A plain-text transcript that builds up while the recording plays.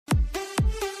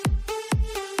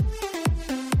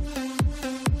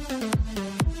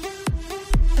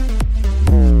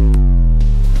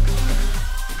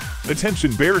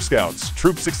Attention Bear Scouts,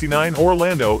 Troop 69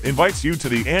 Orlando invites you to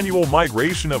the annual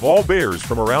migration of all bears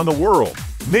from around the world,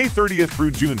 May 30th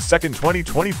through June 2nd,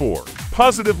 2024.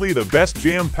 Positively the best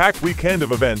jam-packed weekend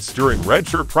of events during Red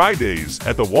Shirt Pride Days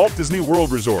at the Walt Disney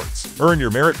World Resorts. Earn your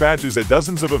merit badges at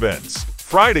dozens of events.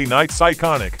 Friday night's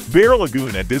iconic Bear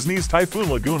Lagoon at Disney's Typhoon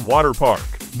Lagoon Waterpark.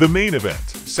 The main event,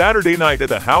 Saturday night at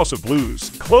the House of Blues.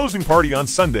 Closing party on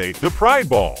Sunday, the Pride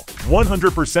Ball.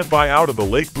 100% buyout of the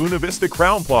Lake Buena Vista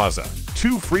Crown Plaza.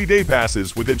 2 free day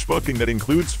passes with each booking that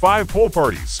includes 5 pool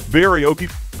parties, karaoke,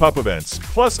 pup events,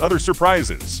 plus other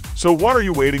surprises. So what are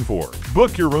you waiting for?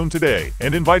 Book your room today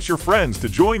and invite your friends to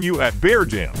join you at Bear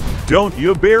Jam. Don't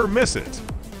you dare miss it!